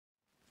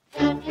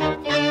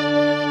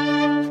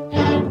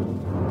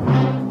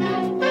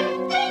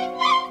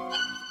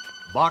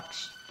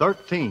Box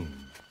 13,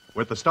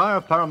 with the star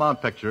of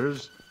Paramount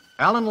Pictures,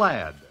 Alan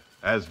Ladd,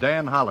 as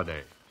Dan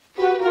Holliday.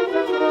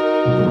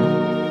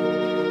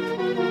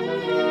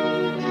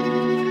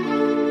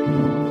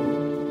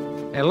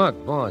 Hey,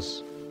 look,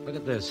 boss. Look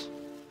at this.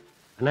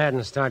 An ad in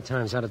the Star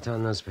Times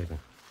out-of-town newspaper.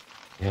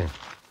 Yeah.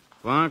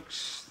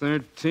 Box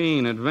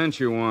 13,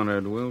 Adventure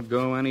Wanted. We'll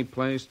go any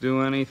place,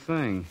 do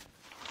anything.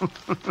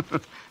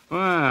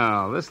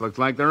 Well, this looks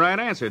like the right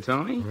answer,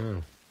 Tony.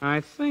 Mm.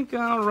 I think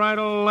I'll write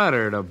a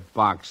letter to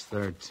Box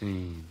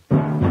 13. The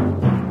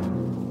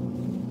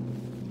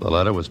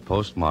letter was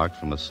postmarked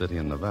from a city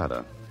in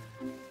Nevada.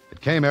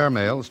 It came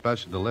airmail,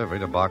 special delivery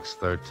to Box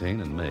 13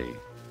 and me.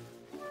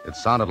 It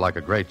sounded like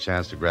a great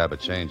chance to grab a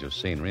change of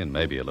scenery and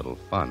maybe a little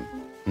fun.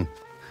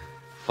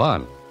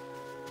 Fun?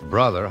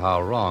 Brother,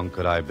 how wrong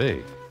could I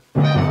be?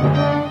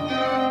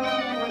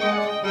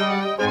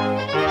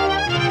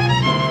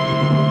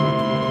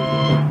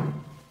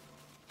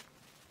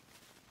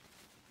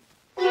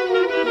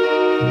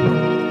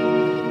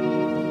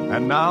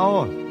 And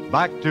now,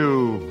 back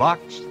to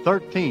Box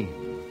 13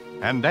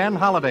 and Dan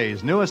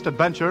Holliday's newest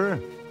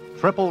adventure,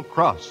 Triple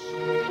Cross.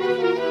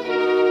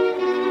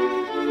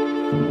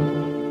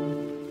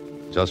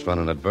 Just run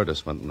an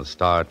advertisement in the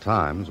Star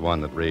Times,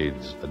 one that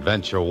reads,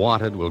 Adventure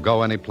Wanted, will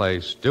go any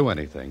place, do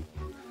anything,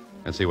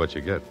 and see what you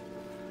get.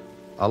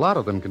 A lot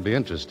of them can be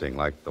interesting,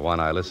 like the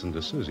one I listened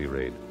to Susie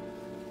read.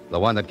 The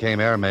one that came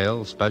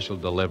airmail, special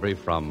delivery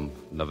from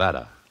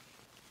Nevada.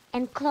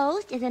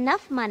 Enclosed is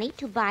enough money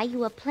to buy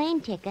you a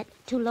plane ticket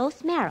to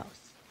Los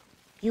Meros.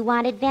 You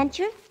want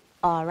adventure?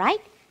 All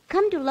right.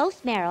 Come to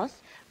Los Meros,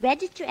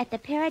 register at the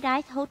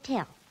Paradise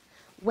Hotel.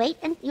 Wait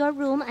in your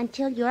room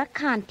until you're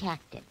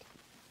contacted.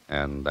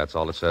 And that's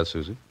all it says,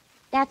 Susie?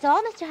 That's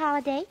all, Mr.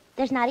 Holliday.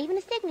 There's not even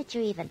a signature,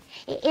 even.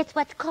 It's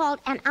what's called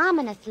an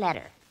ominous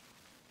letter.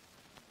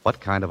 What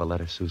kind of a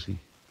letter, Susie?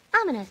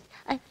 Ominous.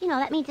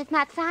 That means it's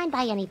not signed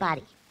by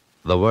anybody.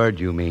 The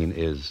word you mean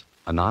is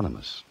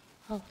anonymous.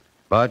 Oh.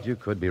 But you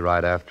could be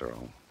right after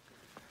all.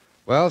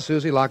 Well,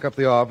 Susie, lock up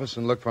the office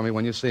and look for me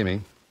when you see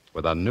me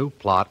with a new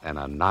plot and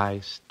a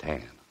nice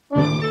tan. A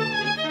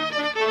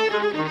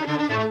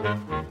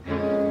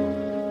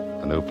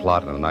new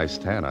plot and a nice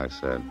tan, I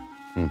said.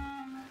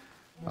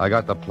 I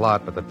got the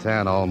plot, but the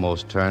tan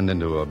almost turned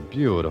into a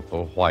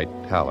beautiful white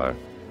pallor,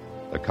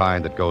 the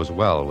kind that goes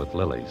well with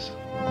lilies.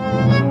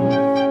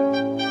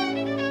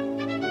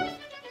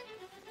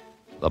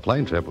 The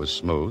plane trip was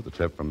smooth. The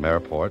trip from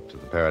Mayport to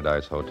the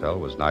Paradise Hotel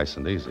was nice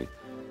and easy.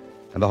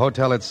 And the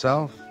hotel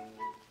itself,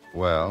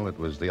 well, it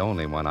was the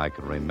only one I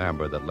could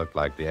remember that looked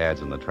like the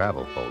ads in the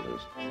travel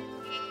folders.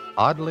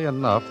 Oddly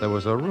enough, there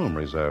was a room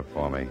reserved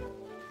for me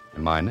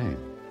in my name.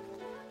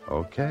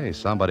 Okay,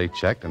 somebody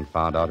checked and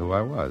found out who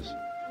I was.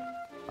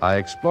 I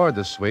explored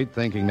the suite,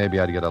 thinking maybe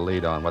I'd get a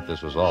lead on what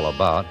this was all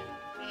about.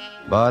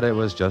 But it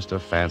was just a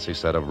fancy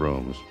set of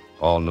rooms,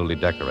 all newly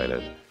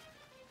decorated.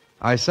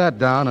 I sat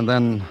down, and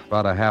then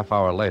about a half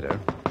hour later...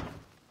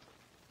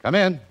 Come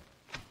in.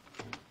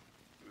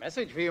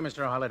 Message for you,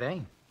 Mr.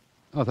 Holliday.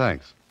 Oh,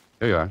 thanks.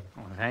 Here you are.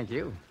 Oh, thank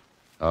you.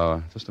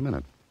 Just a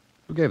minute.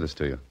 Who gave this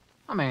to you?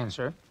 A man,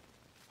 sir.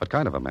 What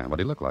kind of a man? What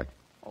did he look like?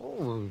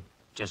 Oh,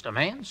 just a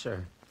man,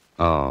 sir.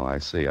 Oh, I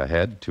see. A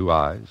head, 2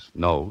 eyes,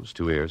 nose,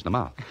 2 ears, and a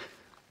mouth.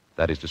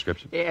 That his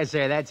description? Yes,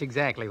 sir. That's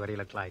exactly what he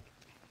looked like.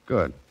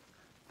 Good.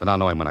 Then I'll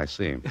know him when I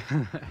see him.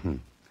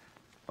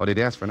 Oh, did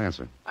he ask for an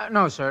answer?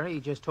 No, sir. He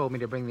just told me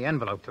to bring the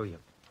envelope to you.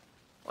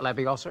 Will that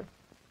be all, sir?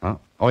 Huh?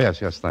 Oh, yes,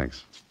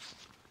 thanks.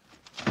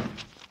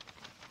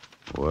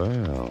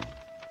 Well,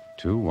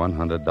 2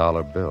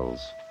 $100 bills.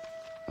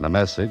 And a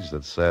message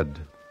that said,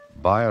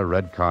 buy a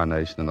red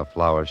carnation in a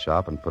flower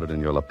shop and put it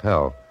in your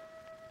lapel.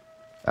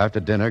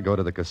 After dinner, go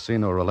to the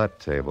casino roulette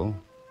table,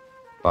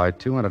 buy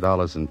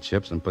 $200 in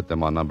chips and put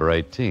them on number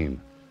 18.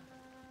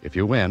 If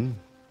you win,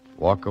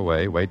 walk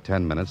away, wait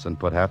 10 minutes, and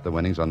put half the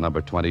winnings on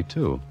number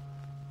 22.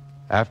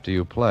 After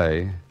you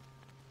play,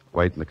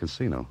 wait in the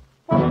casino.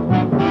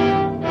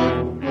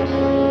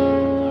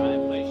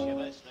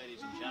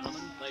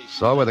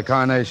 So with the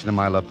carnation in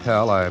my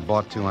lapel, I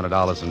bought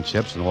 $200 in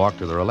chips and walked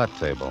to the roulette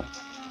table.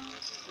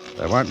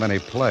 There weren't many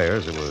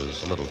players. It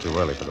was a little too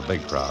early for the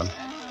big crowd.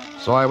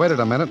 So I waited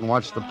a minute and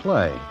watched the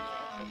play.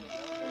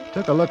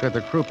 Took a look at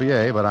the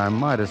croupier, but I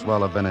might as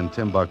well have been in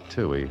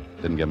Timbuktu. He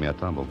didn't give me a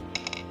tumble.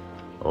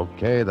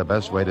 Okay, the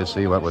best way to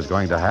see what was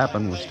going to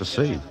happen was to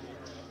see.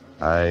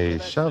 I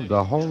shoved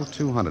the whole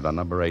 200 on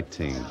number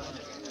 18.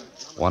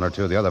 One or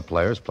two of the other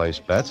players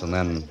placed bets, and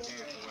then...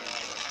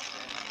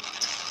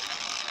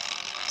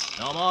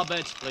 No more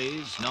bets,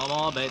 please. No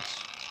more bets.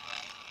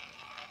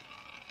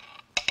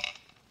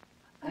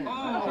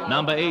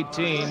 Number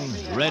 18,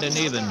 red and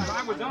even.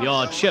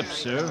 Your chips,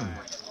 sir.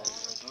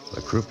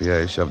 The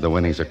croupier shoved the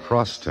winnings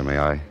across to me.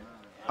 I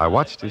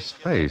watched his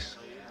face.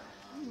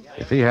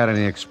 If he had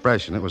any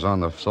expression, it was on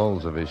the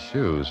soles of his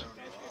shoes.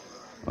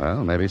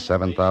 Well, maybe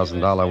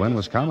 $7,000 win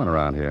was common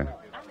around here.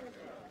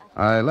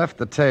 I left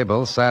the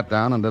table, sat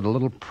down, and did a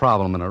little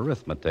problem in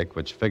arithmetic,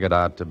 which figured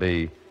out to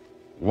be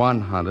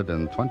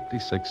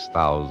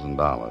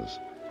 $126,000.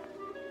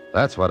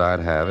 That's what I'd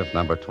have if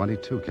number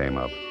 22 came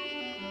up.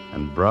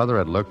 And Brother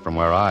had looked from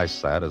where I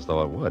sat as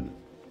though it would.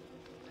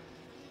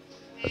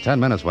 The 10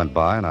 minutes went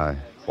by, and I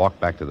walked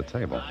back to the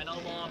table.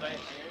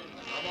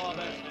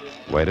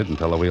 Waited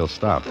until the wheel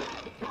stopped.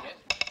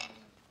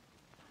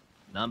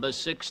 Number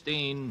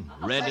 16,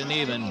 red and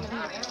even.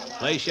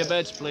 Place your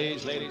bets,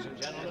 please, ladies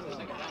and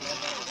gentlemen.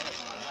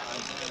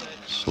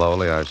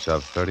 Slowly, I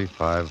shoved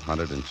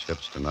 3,500 in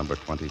chips to number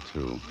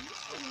 22.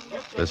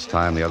 This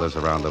time, the others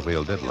around the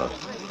wheel did look.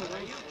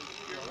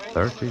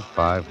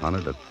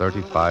 3,500 at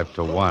 35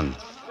 to 1.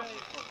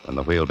 Then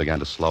the wheel began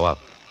to slow up.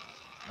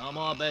 No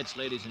more bets,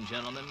 ladies and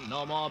gentlemen.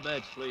 No more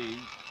bets, please.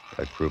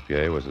 That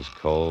croupier was as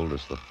cold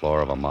as the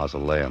floor of a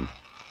mausoleum.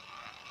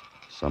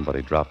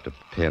 Somebody dropped a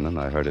pin, and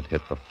I heard it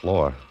hit the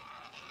floor.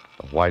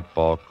 The white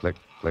ball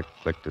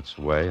clicked its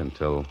way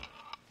until...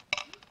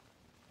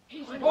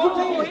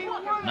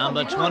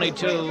 Number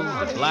 22,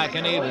 black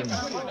and even.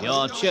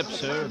 Your chip,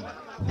 sir.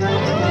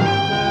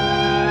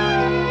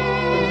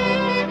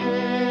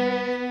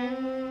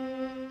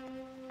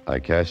 I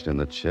cashed in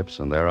the chips,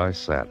 and there I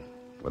sat,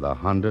 with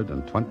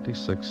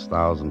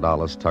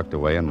 $126,000 tucked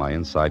away in my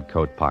inside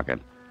coat pocket.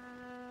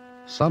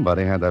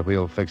 Somebody had that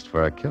wheel fixed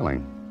for a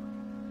killing.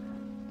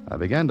 I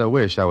began to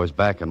wish I was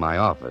back in my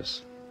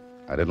office.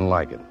 I didn't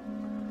like it.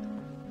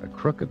 A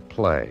crooked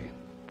play.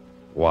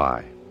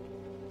 Why?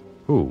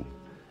 Who?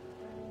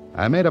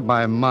 I made up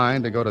my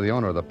mind to go to the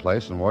owner of the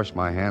place and wash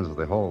my hands of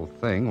the whole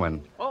thing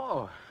when...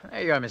 Oh,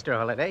 there you are, Mr.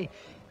 Holliday.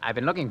 I've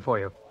been looking for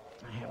you.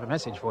 I have a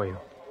message for you.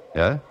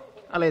 Yeah?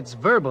 Well, it's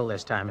verbal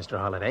this time, Mr.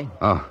 Holliday.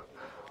 Oh,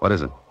 what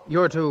is it?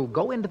 You're to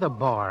go into the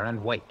bar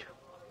and wait.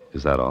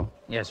 Is that all?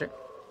 Yes, sir.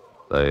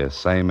 The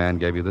same man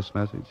gave you this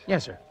message?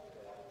 Yes, sir.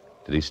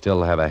 Did he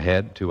still have a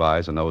head, 2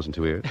 eyes, a nose, and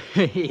 2 ears?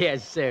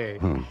 Yes, sir.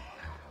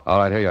 All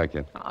right, here you are,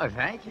 kid. Oh,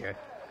 thank you.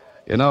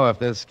 You know, if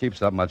this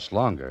keeps up much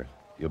longer,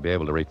 you'll be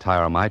able to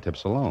retire on my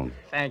tips alone.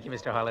 Thank you,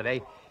 Mr.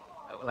 Holliday.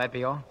 Will that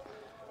be all?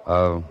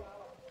 How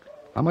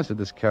much did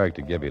this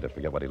character give you to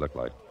forget what he looked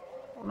like?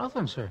 Oh,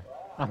 nothing, sir.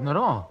 Nothing at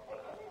all.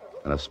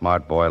 And a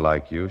smart boy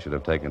like you should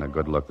have taken a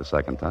good look the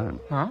second time.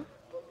 Huh?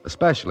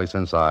 Especially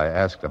since I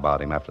asked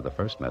about him after the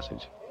first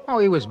message. Oh,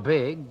 he was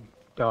big,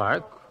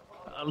 dark,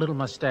 a little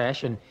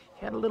mustache, and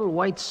he had a little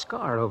white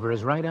scar over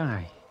his right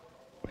eye.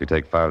 Would you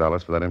take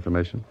 $5 for that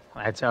information?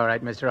 That's all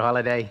right, Mr.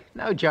 Holliday.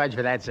 No charge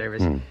for that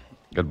service.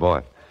 Good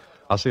boy.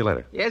 I'll see you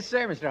later. Yes,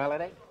 sir, Mr.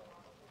 Holliday.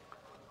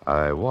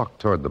 I walked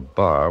toward the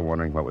bar,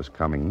 wondering what was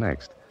coming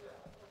next.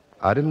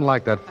 I didn't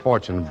like that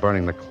fortune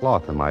burning the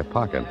cloth in my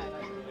pocket.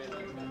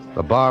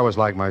 The bar was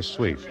like my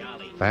suite.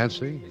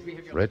 Fancy,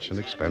 rich, and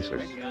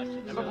expensive.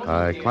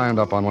 I climbed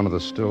up on one of the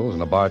stools,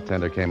 and the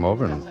bartender came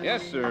over and...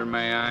 Yes, sir.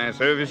 May I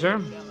serve you,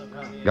 sir?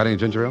 Got any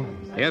ginger ale?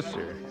 Yes,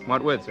 sir.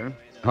 What with, sir?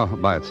 Oh,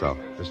 by itself.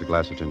 Just a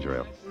glass of ginger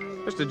ale.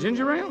 Just a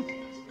ginger ale?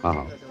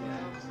 Uh-huh.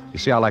 You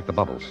see, I like the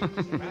bubbles.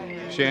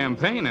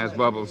 Champagne has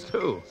bubbles,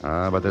 too.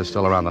 But they're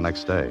still around the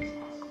next day.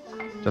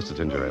 Just a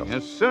ginger ale.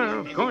 Yes, sir,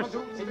 of course.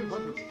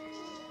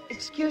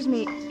 Excuse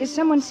me, is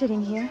someone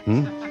sitting here?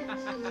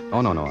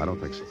 Oh, no, I don't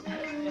think so.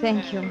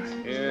 Thank you.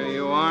 Here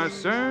you are,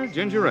 sir.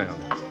 Ginger ale.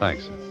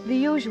 Thanks. The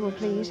usual,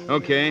 please.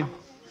 Okay.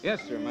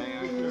 Yes, sir, may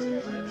I?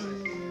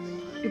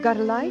 You got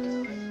a light?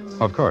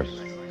 Of course.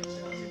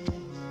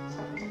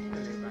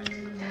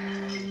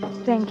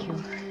 Thank you.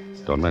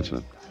 Don't mention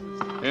it.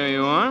 Here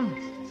you are.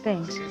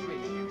 Thanks.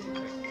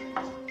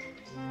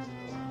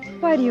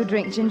 Why do you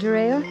drink ginger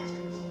ale?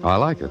 I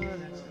like it.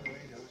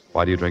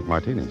 Why do you drink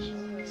martinis?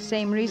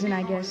 Same reason,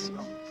 I guess.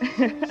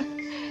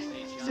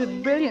 It's a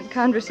brilliant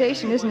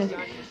conversation, isn't it?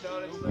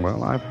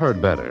 Well, I've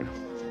heard better.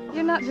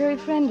 You're not very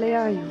friendly,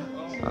 are you?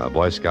 A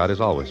Boy Scout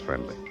is always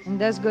friendly. And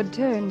does good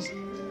turns.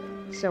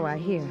 So I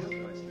hear.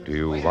 Do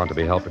you want to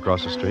be helped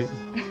across the street?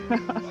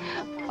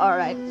 All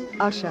right,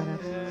 I'll shut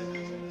up.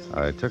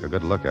 I took a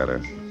good look at her.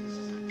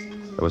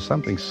 There was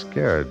something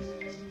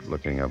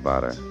scared-looking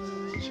about her.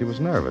 She was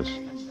nervous.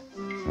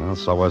 Well,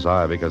 so was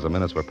I, because the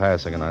minutes were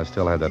passing and I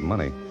still had that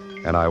money.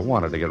 And I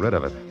wanted to get rid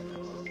of it.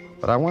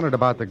 But I wondered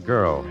about the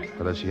girl,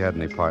 whether she had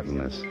any part in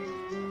this.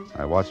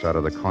 I watched her out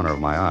of the corner of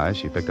my eye.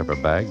 She picked up her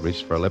bag,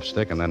 reached for a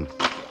lipstick, and then...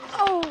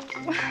 Oh,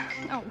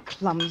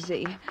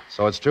 clumsy.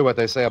 So it's true what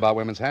they say about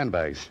women's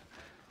handbags.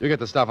 You get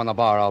the stuff on the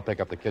bar, I'll pick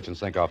up the kitchen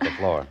sink off the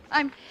floor.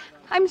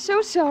 I'm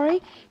so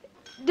sorry.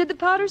 Did the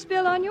powder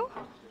spill on you?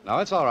 No,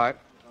 it's all right.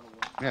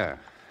 Yeah.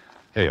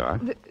 Here you are.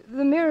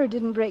 The mirror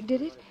didn't break,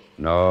 did it?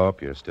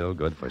 Nope, you're still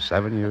good for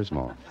 7 years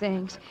more.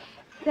 Thanks.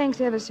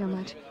 Thanks ever so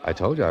much. I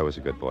told you I was a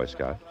good Boy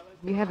Scout.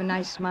 You have a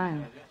nice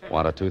smile.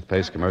 Want a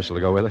toothpaste commercial to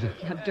go with it?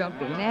 Now, don't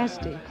be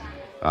nasty.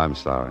 I'm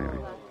sorry.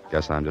 I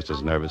guess I'm just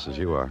as nervous as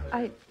you are.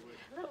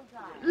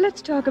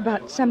 Let's talk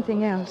about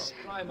something else.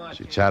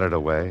 She chattered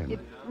away, and It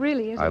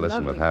really is I a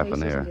listened with lovely half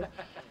an place, ear. isn't it?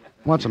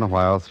 Once in a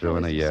while, threw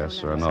in a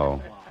yes or a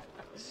no,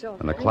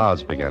 and the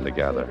clouds began to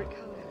gather.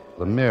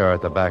 The mirror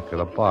at the back of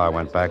the bar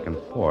went back and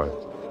forth.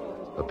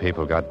 The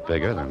people got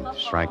bigger, then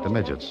shrank to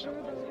midgets.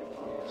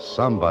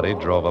 Somebody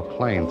drove a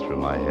plane through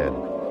my head.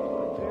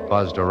 It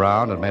buzzed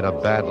around and made a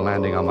bad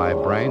landing on my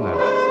brain, and...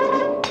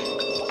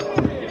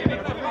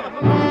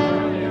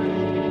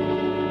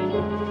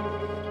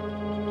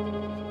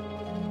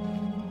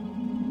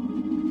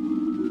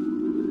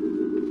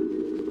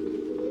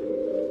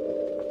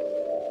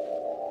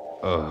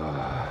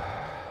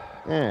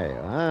 There you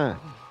are.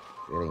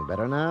 Feeling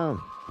better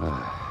now?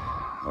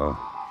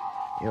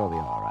 You'll be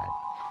all right.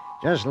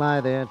 Just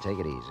lie there, take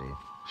it easy.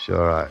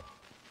 Sure,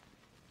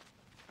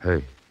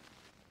 Hey,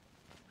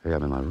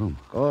 I'm in my room.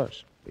 Of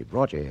course. We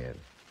brought you here.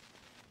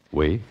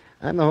 We?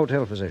 I'm the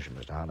hotel physician,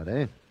 Mr.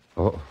 Holliday.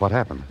 Oh, what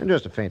happened? And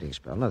just a fainting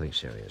spell, nothing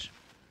serious.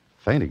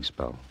 Fainting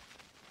spell?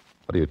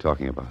 What are you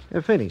talking about?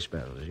 Fainting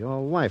spells. Your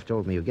wife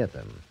told me you get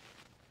them.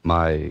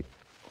 My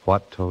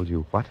what told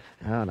you what?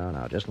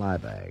 No. Just lie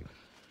back.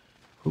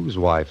 Whose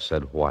wife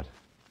said what?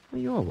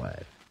 Well, your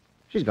wife.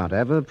 She's going to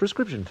have a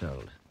prescription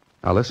filled.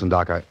 Now, listen,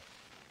 Doc,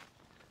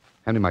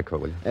 Hand me my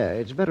coat, will you?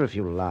 It's better if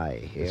you lie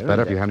here. It's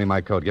better if you hand me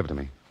my coat. Give it to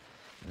me.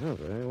 Oh,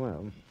 very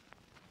well.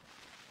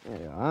 There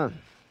you are.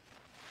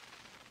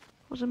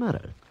 What's the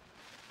matter?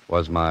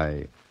 Was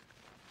my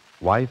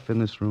wife in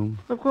this room?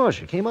 Of course,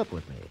 she came up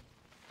with me.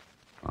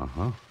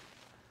 Uh-huh.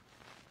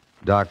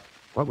 Doc,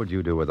 what would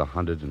you do with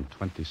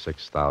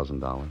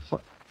 $126,000?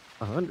 What?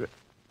 100?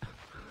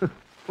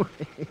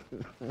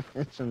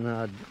 That's an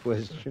odd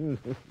question.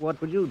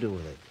 What would you do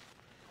with it?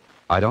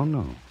 I don't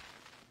know.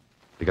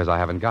 Because I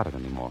haven't got it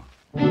anymore.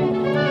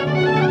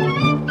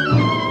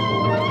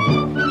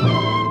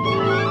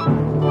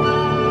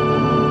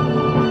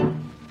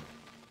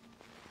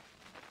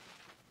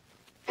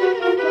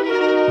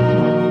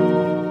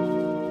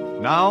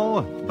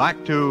 Now,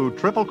 back to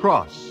Triple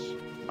Cross,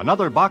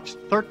 another Box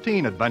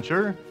 13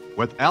 adventure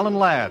with Alan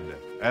Ladd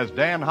as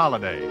Dan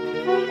Holliday.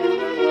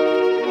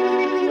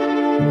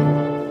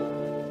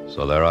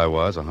 So there I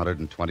was,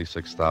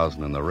 $126,000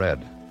 in the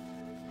red.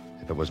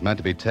 If it was meant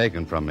to be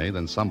taken from me,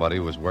 then somebody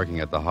was working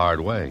it the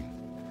hard way.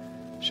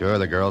 Sure,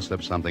 the girl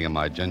slipped something in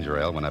my ginger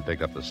ale when I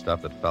picked up the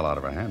stuff that fell out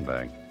of her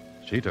handbag.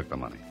 She took the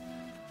money.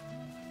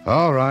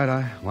 All right,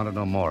 I wanted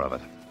no more of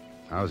it.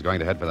 I was going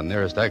to head for the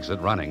nearest exit,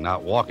 running,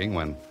 not walking,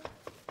 when...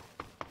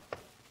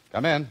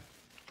 Come in.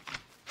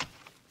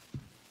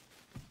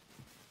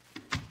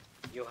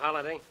 You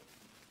Holliday?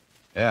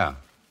 Yeah.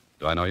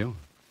 Do I know you?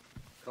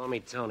 Call me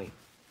Tony.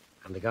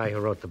 I'm the guy who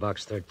wrote the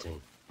Box 13.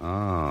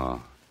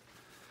 Oh.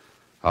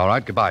 All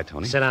right, goodbye,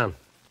 Tony. Sit down.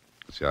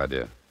 What's the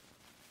idea?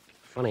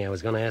 Funny, I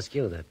was going to ask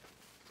you that.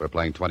 If we're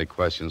playing 20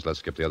 questions, let's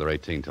skip the other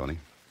 18, Tony.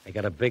 I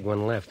got a big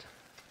one left.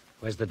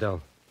 Where's the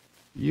dough?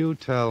 You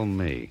tell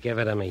me. Give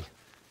it to me.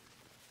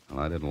 Well,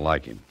 I didn't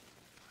like him.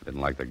 I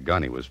didn't like the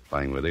gun he was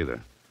playing with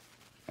either.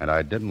 And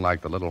I didn't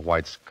like the little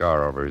white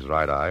scar over his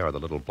right eye or the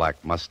little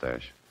black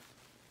mustache.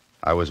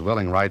 I was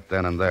willing right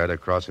then and there to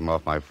cross him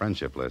off my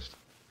friendship list.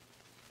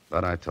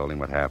 But I told him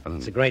what happened.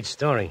 It's a great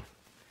story.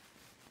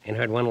 Ain't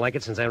heard one like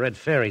it since I read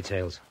fairy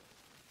tales.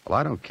 Well,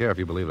 I don't care if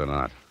you believe it or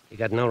not. You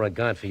got no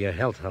regard for your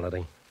health,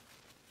 Holliday.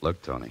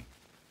 Look, Tony,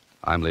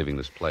 I'm leaving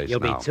this place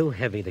You'll now. be too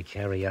heavy to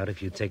carry out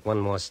if you take one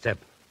more step.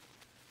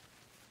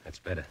 That's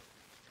better.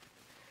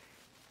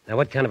 Now,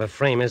 what kind of a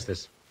frame is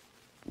this?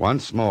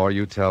 Once more,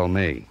 you tell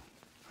me.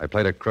 I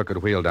played a crooked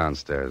wheel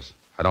downstairs.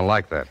 I don't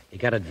like that. You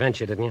got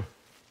adventure, didn't you?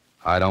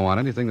 I don't want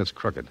anything that's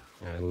crooked.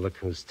 Look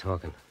who's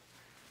talking.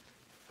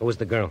 Who was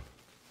the girl?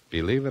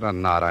 Believe it or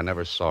not, I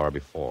never saw her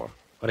before.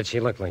 What did she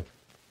look like?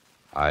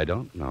 I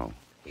don't know.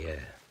 Yeah.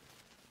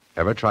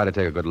 Ever try to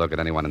take a good look at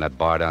anyone in that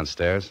bar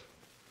downstairs?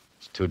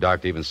 It's too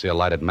dark to even see a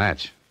lighted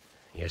match.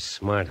 You're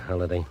smart,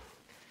 Holliday.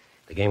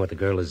 The game with the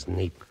girl is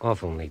neat,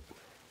 awful neat.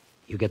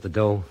 You get the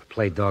dough,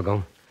 play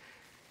doggo,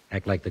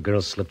 act like the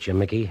girl slipped you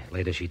Mickey.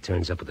 Later she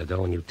turns up with the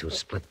dough and you two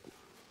split.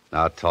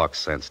 Now talk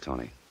sense,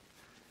 Tony.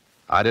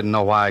 I didn't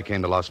know why I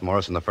came to Los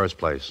Morris in the first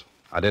place.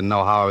 I didn't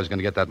know how I was going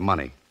to get that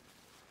money.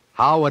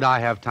 How would I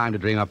have time to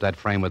dream up that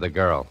frame with the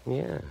girl?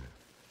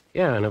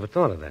 Yeah, I never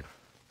thought of that.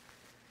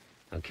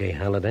 Okay,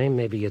 Holliday,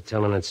 maybe you're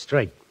telling it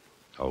straight.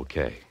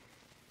 Okay.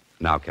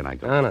 Now can I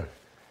go? No.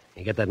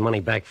 You get that money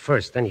back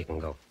first, then you can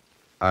go.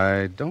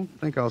 I don't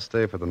think I'll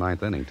stay for the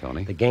ninth inning,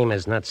 Tony. The game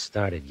has not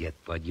started yet,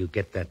 Bud. You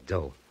get that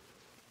dough.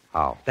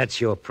 How?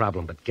 That's your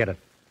problem, but get it.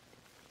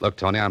 Look,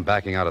 Tony, I'm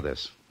backing out of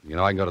this. You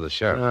know I can go to the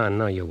sheriff.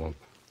 No, you won't.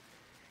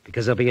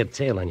 Because there'll be a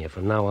tail on you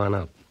from now on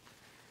out.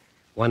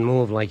 One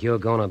move like you're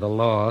going to the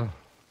law.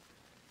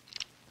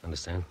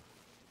 Understand?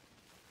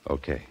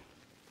 Okay,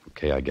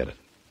 I get it.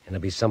 And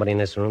there'll be somebody in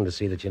this room to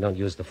see that you don't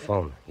use the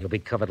phone. You'll be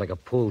covered like a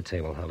pool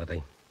table,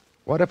 Holliday.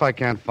 What if I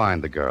can't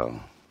find the girl?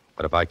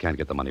 What if I can't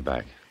get the money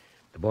back?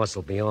 The boss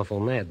will be awful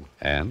mad.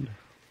 And?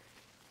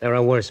 There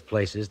are worse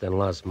places than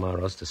Los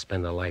Morros to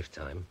spend a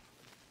lifetime.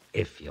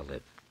 If you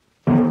live.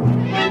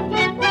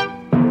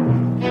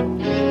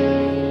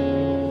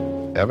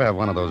 Ever have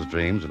one of those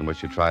dreams in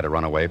which you try to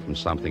run away from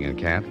something and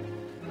can't?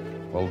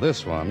 Well,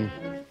 this one,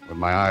 with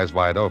my eyes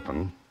wide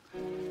open,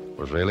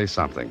 was really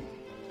something.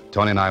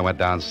 Tony and I went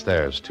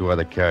downstairs. Two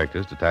other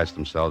characters detached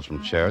themselves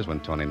from chairs when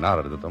Tony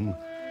nodded at them.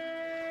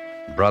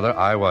 Brother,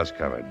 I was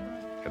covered.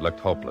 It looked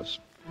hopeless.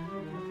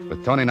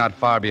 With Tony not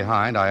far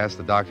behind, I asked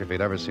the doctor if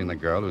he'd ever seen the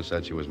girl who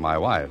said she was my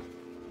wife.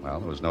 Well,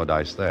 there was no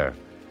dice there.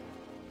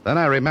 Then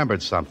I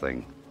remembered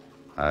something.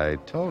 I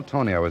told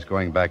Tony I was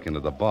going back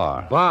into the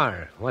bar.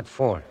 Bar? What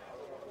for?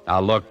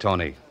 Now, look,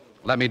 Tony.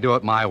 Let me do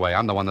it my way.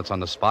 I'm the one that's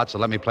on the spot, so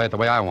let me play it the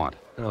way I want.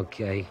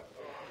 Okay.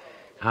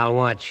 I'll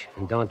watch,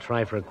 and don't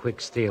try for a quick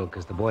steal,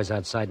 because the boys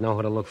outside know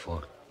who to look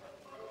for.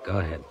 Go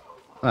ahead.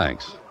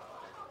 Thanks.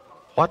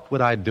 What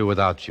would I do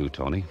without you,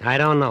 Tony? I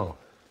don't know,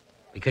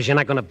 because you're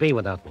not going to be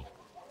without me.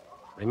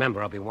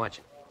 Remember, I'll be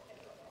watching.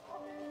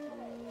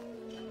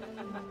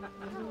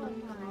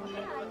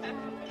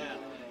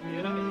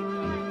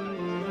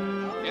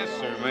 Yes,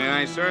 sir. May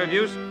I serve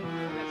you?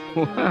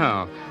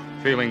 Well,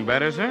 feeling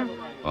better, sir?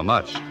 Well,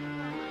 much.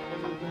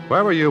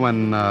 Where were you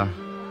when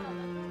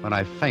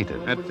I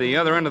fainted? At the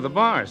other end of the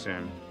bar,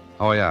 sir.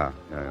 Oh, yeah.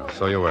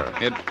 So you were.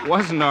 It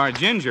wasn't our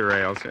ginger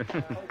ale, sir.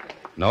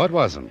 No, it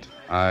wasn't.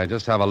 I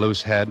just have a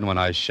loose head, and when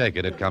I shake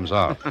it, it comes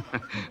off.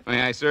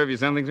 May I serve you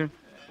something, sir?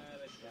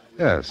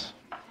 Yes.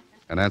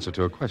 An answer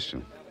to a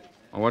question.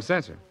 Well, what's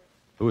that, sir?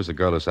 Who was the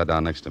girl who sat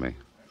down next to me?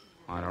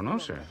 I don't know,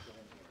 sir.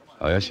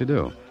 Oh, yes, you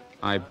do.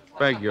 I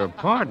beg your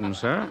pardon,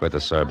 sir. Quit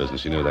the sir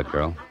business. You knew that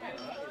girl.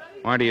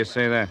 Why do you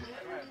say that?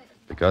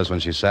 Because when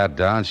she sat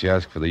down, she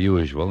asked for the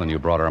usual, and you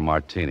brought her a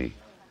martini.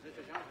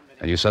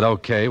 And you said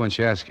okay when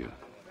she asked you.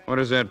 What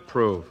does that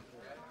prove?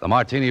 The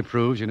martini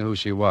proves you knew who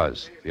she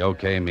was. The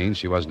okay means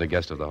she wasn't a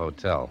guest of the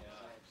hotel.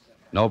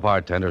 No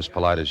bartender as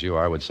polite as you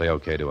are would say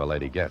okay to a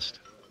lady guest.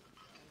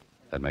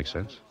 That makes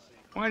sense?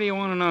 Why do you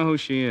want to know who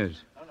she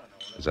is?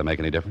 Does that make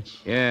any difference?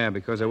 Yeah,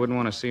 because I wouldn't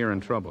want to see her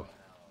in trouble.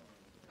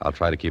 I'll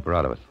try to keep her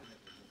out of it.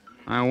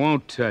 I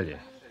won't tell you.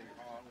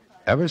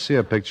 Ever see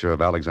a picture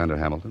of Alexander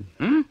Hamilton?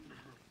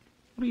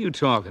 What are you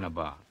talking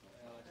about?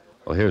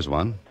 Well, here's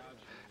one.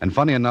 And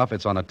funny enough,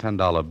 it's on a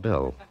 $10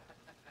 bill.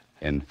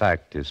 In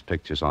fact, his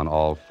picture's on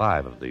all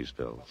 5 of these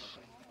bills.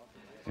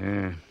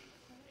 Yeah.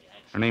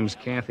 Her name's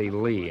Kathy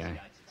Lee. I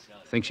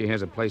think she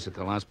has a place at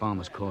the Las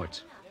Palmas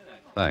courts.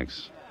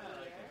 Thanks.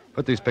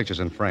 Put these pictures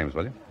in frames,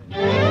 will you?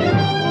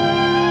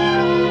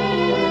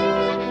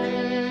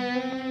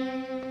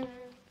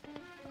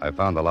 I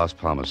found the Las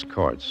Palmas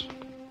courts.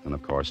 And,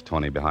 of course,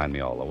 Tony behind me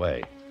all the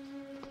way.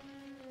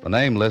 The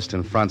name list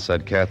in front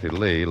said Kathy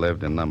Lee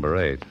lived in number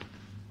 8.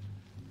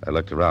 I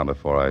looked around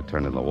before I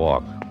turned in the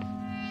walk.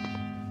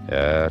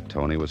 Yeah,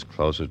 Tony was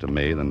closer to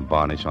me than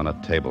varnish on a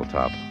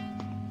tabletop.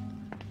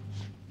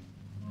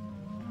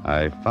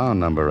 I found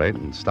number 8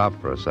 and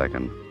stopped for a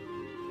second.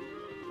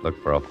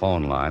 Looked for a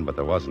phone line, but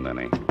there wasn't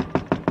any.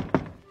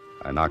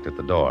 I knocked at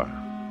the door.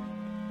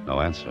 No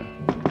answer.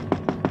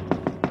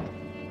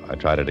 I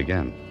tried it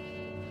again.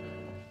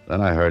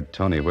 Then I heard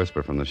Tony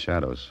whisper from the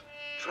shadows.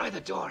 Try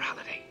the door,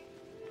 Holiday.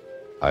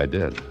 I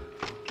did.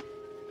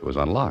 It was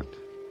unlocked.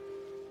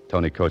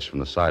 Tony coached from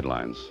the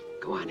sidelines.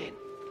 Go on in.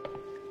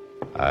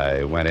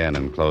 I went in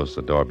and closed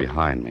the door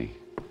behind me.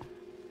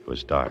 It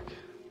was dark.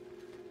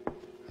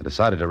 I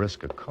decided to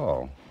risk a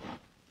call.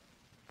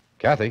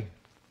 Kathy?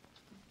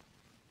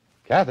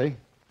 Kathy?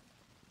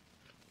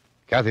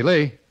 Kathy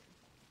Lee?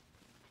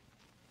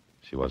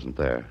 She wasn't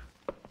there.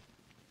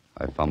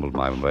 I fumbled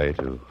my way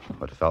to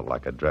what felt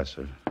like a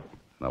dresser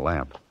and a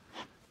lamp.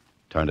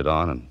 Turned it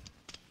on, and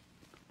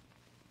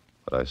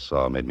what I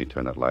saw made me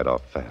turn that light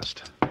off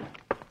fast.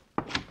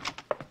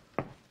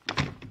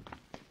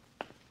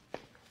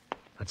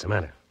 What's the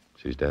matter?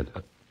 She's dead.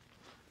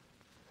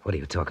 What are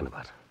you talking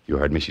about? You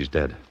heard me. She's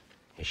dead.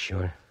 You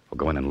sure? Well,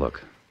 go in and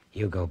look.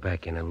 You go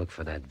back in and look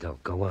for that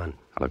dope. Go on.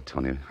 Now, look,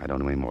 Tony, I don't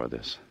know any more of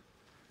this.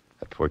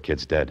 That poor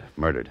kid's dead.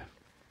 Murdered.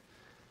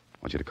 I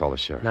want you to call the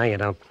sheriff. No, you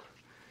don't.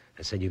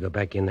 I said you go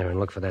back in there and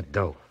look for that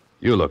dough.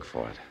 You look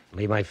for it.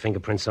 Leave my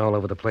fingerprints all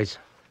over the place.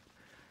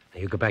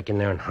 Now you go back in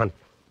there and hunt.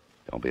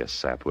 Don't be a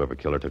sap. Whoever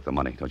killed her took the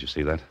money. Don't you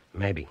see that?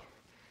 Maybe.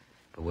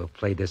 But we'll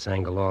play this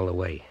angle all the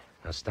way.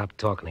 Now stop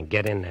talking and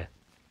get in there.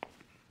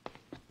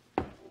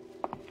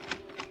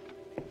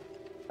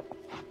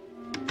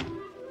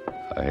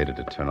 I hated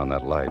to turn on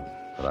that light,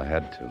 but I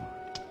had to.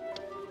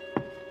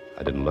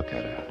 I didn't look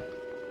at her.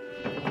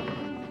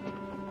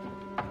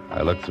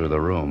 I looked through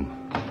the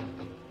room.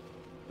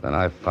 Then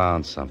I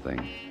found something.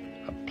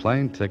 A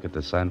plane ticket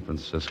to San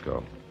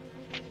Francisco,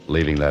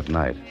 leaving that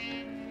night.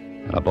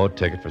 And a boat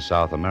ticket for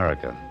South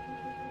America.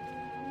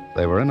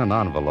 They were in an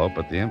envelope,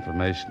 but the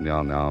information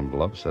on the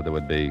envelope said there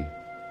would be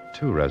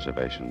 2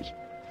 reservations.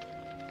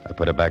 I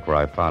put it back where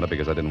I found it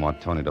because I didn't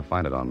want Tony to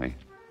find it on me.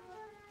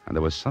 And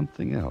there was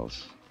something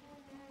else.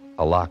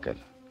 A locket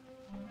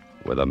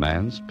with a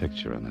man's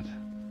picture in it.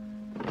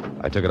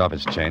 I took it off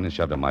his chain and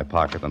shoved it in my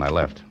pocket, and I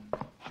left.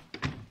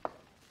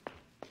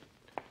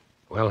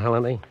 Well,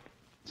 Holiday?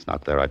 It's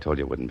not there. I told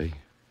you it wouldn't be.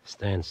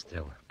 Stand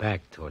still.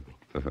 Back toward me.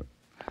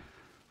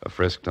 A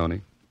frisk,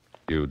 Tony?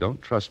 You don't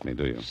trust me,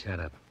 do you? Shut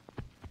up.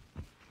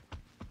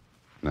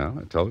 No,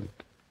 I told you.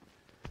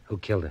 Who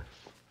killed her?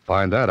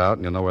 Find that out,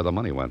 and you'll know where the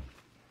money went.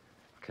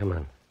 Come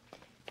on.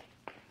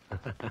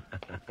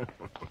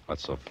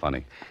 What's so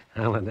funny?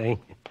 Holiday,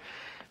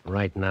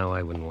 right now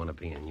I wouldn't want to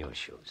be in your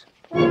shoes.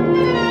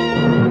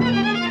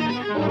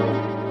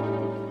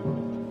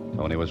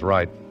 Tony was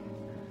right.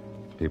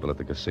 People at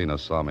the casino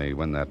saw me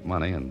win that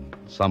money, and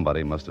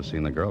somebody must have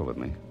seen the girl with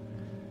me.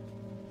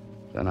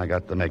 Then I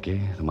got the Mickey.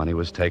 The money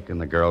was taken,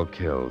 the girl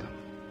killed.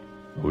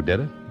 Who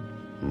did it?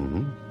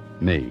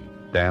 Me,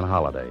 Dan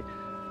Holliday.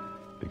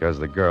 Because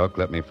the girl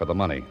clipped me for the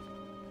money.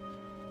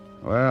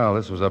 Well,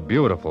 this was a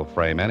beautiful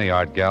frame. Any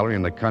art gallery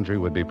in the country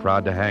would be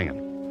proud to hang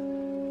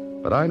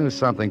it. But I knew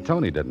something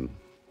Tony didn't.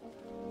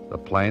 The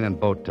plane and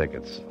boat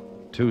tickets.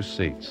 2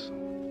 seats.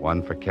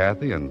 One for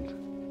Kathy and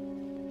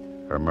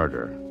her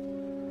murderer.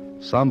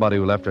 Somebody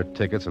who left her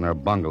tickets in her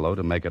bungalow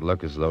to make it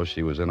look as though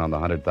she was in on the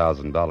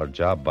 $100,000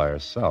 job by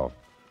herself.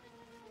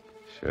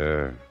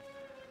 Sure.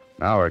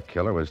 Now her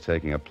killer was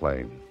taking a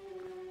plane.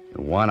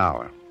 In 1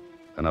 hour.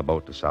 And a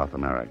boat to South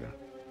America.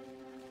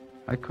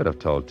 I could have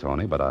told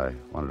Tony, but I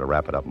wanted to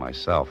wrap it up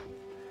myself.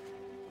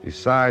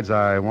 Besides,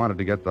 I wanted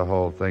to get the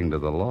whole thing to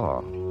the law.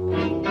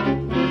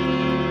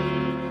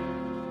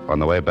 On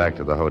the way back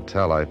to the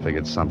hotel, I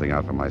figured something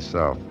out for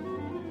myself.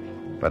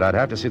 But I'd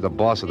have to see the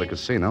boss of the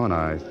casino, and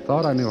I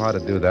thought I knew how to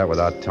do that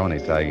without Tony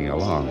tagging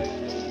along.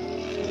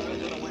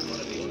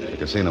 The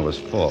casino was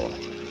full.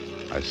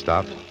 I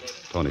stopped.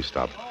 Tony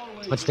stopped.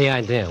 What's the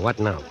idea? What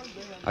now?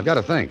 I've got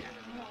to think.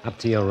 Up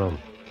to your room.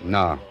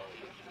 No.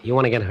 You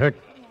want to get hurt?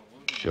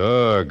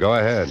 Sure, go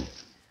ahead.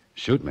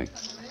 Shoot me.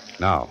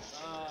 Now.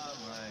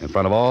 In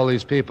front of all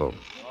these people.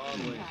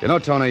 You know,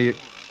 Tony,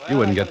 you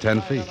wouldn't get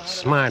 10 feet.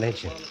 Smart,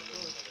 ain't you?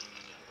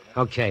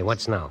 Okay,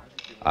 what's now?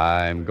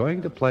 I'm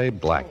going to play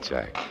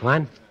blackjack.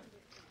 What?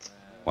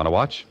 Want to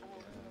watch?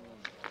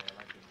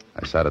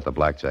 I sat at the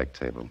blackjack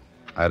table.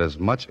 I had as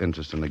much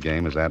interest in the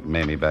game as Aunt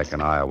Mamie back in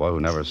Iowa, who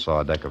never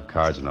saw a deck of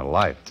cards in her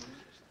life.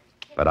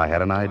 But I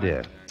had an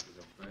idea,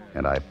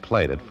 and I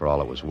played it for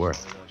all it was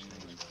worth.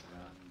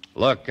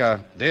 Look,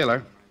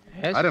 dealer,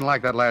 Yes? I didn't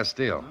like that last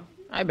deal.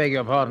 I beg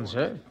your pardon,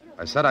 sir.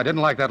 I said I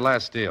didn't like that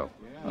last deal.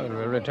 Well,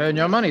 we'll return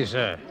your money,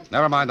 sir.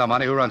 Never mind the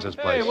money. Who runs this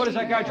place? is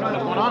that guy trying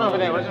to put on over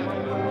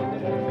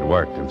there? It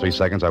worked. In 3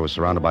 seconds, I was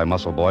surrounded by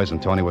muscle boys,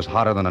 and Tony was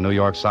hotter than a New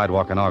York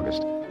sidewalk in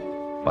August.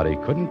 But he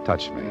couldn't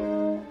touch me.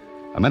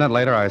 A minute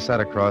later, I sat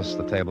across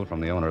the table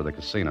from the owner of the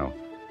casino.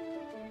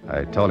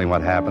 I told him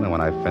what happened, and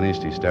when I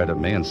finished, he stared at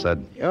me and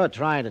said, You're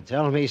trying to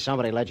tell me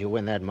somebody let you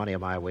win that money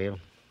on my wheel?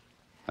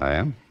 I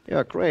am?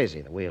 You're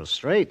crazy. The wheel's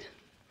straight.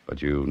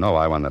 But you know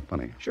I won that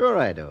money. Sure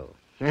I do.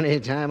 Any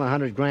time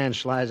 $100,000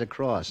 slides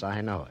across,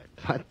 I know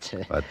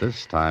it. But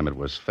this time it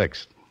was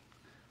fixed.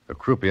 The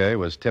croupier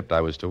was tipped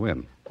I was to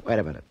win. Wait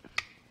a minute.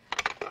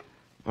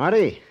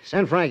 Marty,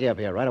 send Frankie up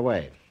here right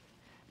away.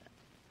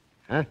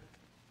 Huh?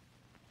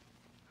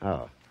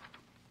 Oh.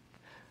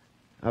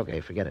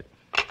 Okay, forget it.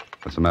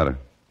 What's the matter?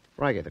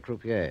 Frankie, the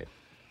croupier,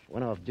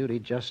 went off duty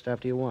just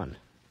after you won.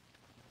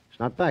 He's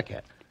not back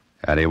yet.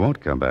 And he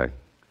won't come back.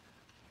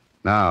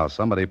 Now,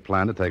 somebody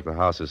planned to take the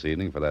house this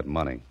evening for that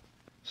money.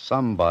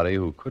 Somebody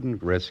who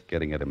couldn't risk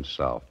getting it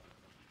himself.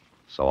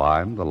 So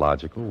I'm the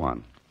logical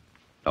one.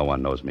 No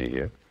one knows me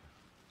here.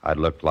 I'd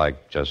look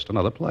like just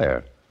another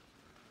player.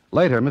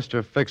 Later,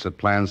 Mr. Fix-It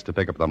plans to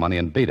pick up the money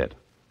and beat it.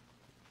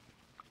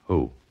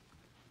 Who?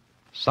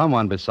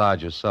 Someone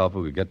besides yourself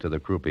who could get to the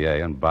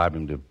croupier and bribe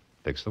him to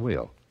fix the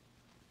wheel.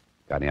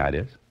 Got any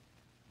ideas?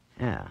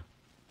 Yeah.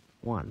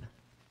 One.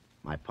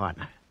 My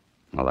partner.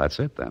 Well, that's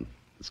it, then.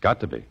 It's got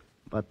to be.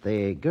 But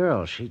the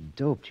girl, she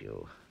doped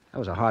you. That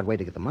was a hard way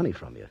to get the money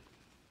from you.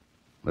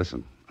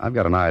 Listen, I've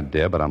got an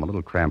idea, but I'm a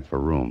little cramped for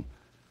room.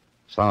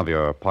 Some of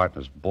your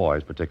partner's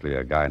boys, particularly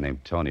a guy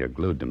named Tony, are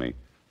glued to me.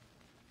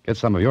 Get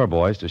some of your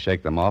boys to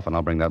shake them off, and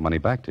I'll bring that money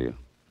back to you.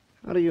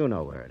 How do you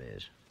know where it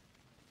is?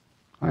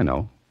 I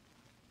know.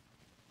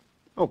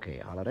 Okay,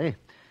 Holiday.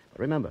 But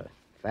remember,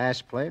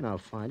 fast play, and I'll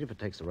find you if it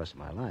takes the rest of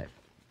my life.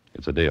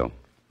 It's a deal.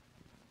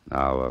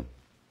 Now,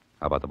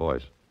 how about the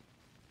boys?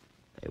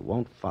 They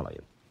won't follow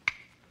you.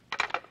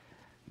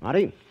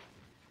 Marty,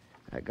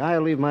 that guy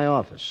will leave my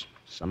office.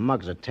 Some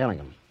mugs are tailing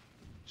him.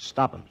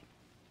 Stop him.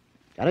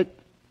 Got it?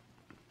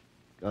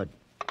 Good.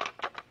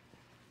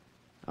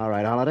 All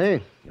right,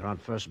 Holiday. You're on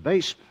first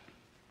base.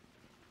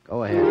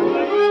 Go ahead.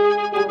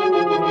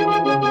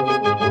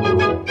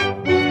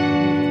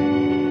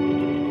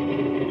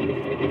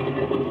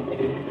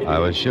 I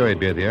was sure he'd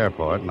be at the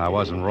airport, and I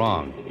wasn't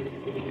wrong.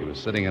 He was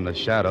sitting in the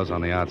shadows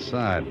on the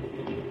outside.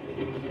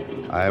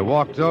 I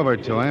walked over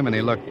to him, and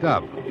he looked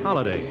up.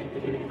 Holiday,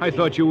 I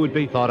thought you would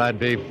be... Thought I'd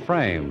be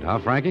framed, huh,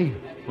 Frankie?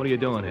 What are you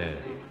doing here?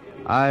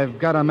 I've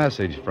got a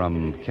message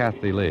from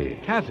Kathy Lee.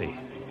 Kathy?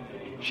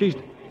 She's...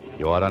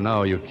 You ought to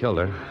know you killed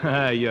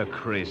her. You're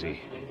crazy.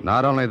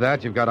 Not only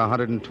that, you've got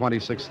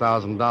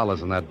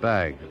 $126,000 in that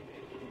bag.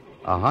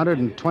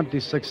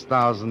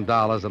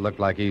 $126,000 that looked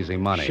like easy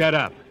money. Shut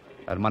up.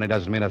 That money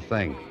doesn't mean a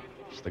thing.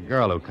 It's the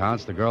girl who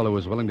counts, the girl who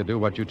was willing to do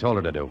what you told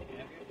her to do.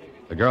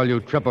 The girl you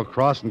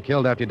triple-crossed and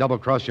killed after you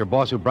double-crossed your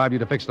boss who bribed you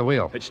to fix the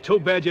wheel. It's too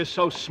bad you're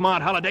so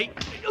smart, Holiday.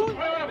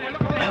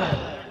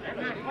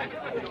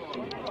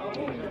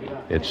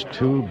 It's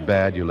too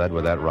bad you led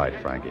with that right,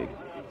 Frankie.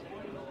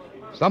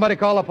 Somebody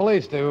call the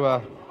police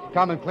to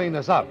come and clean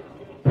this up.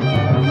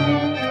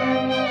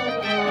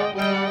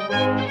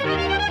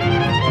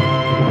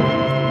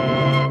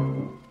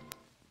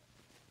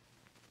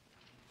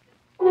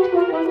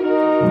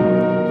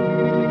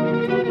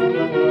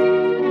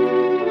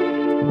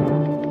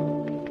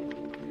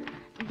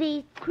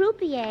 The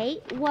croupier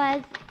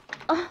was...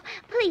 Oh,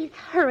 please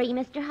hurry,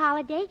 Mr.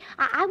 Holliday.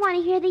 I want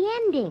to hear the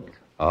ending.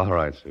 All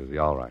right, Susie,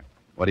 all right.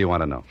 What do you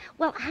want to know?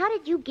 Well, how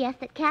did you guess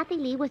that Kathy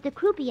Lee was the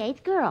croupier's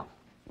girl?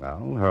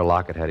 Well, her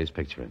locket had his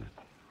picture in it.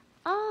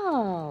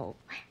 Oh,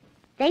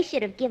 they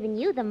should have given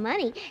you the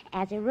money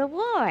as a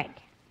reward.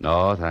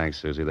 No, thanks,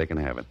 Susie. They can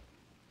have it.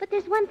 But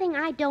there's one thing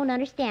I don't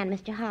understand,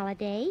 Mr.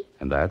 Holliday.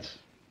 And that's?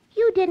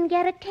 You didn't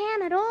get a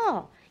tan at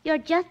all. You're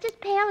just as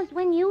pale as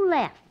when you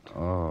left.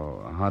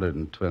 Oh,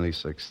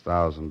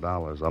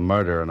 $126,000. A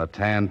murder and a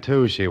tan,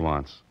 too, she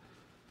wants.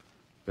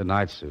 Good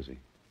night, Susie.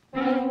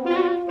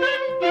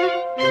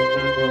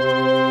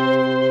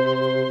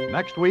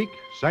 Next week,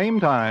 same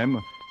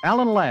time,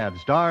 Alan Ladd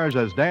stars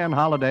as Dan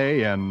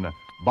Holliday in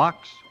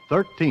Box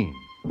 13.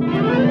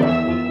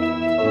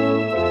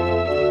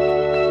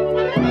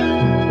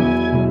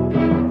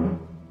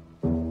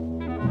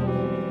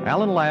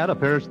 Alan Ladd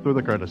appears through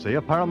the courtesy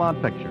of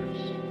Paramount Pictures.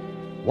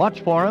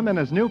 Watch for him in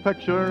his new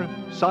picture,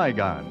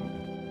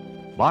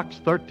 Saigon. Box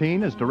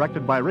 13 is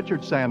directed by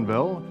Richard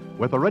Sandville,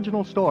 with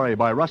original story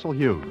by Russell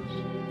Hughes,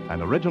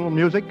 and original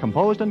music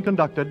composed and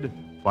conducted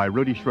by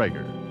Rudy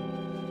Schrager.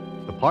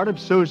 The part of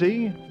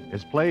Susie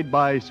is played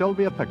by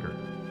Sylvia Picker.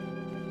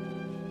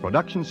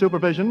 Production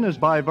supervision is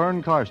by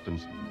Vern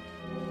Karstensen.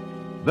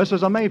 This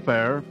is a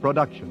Mayfair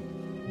production.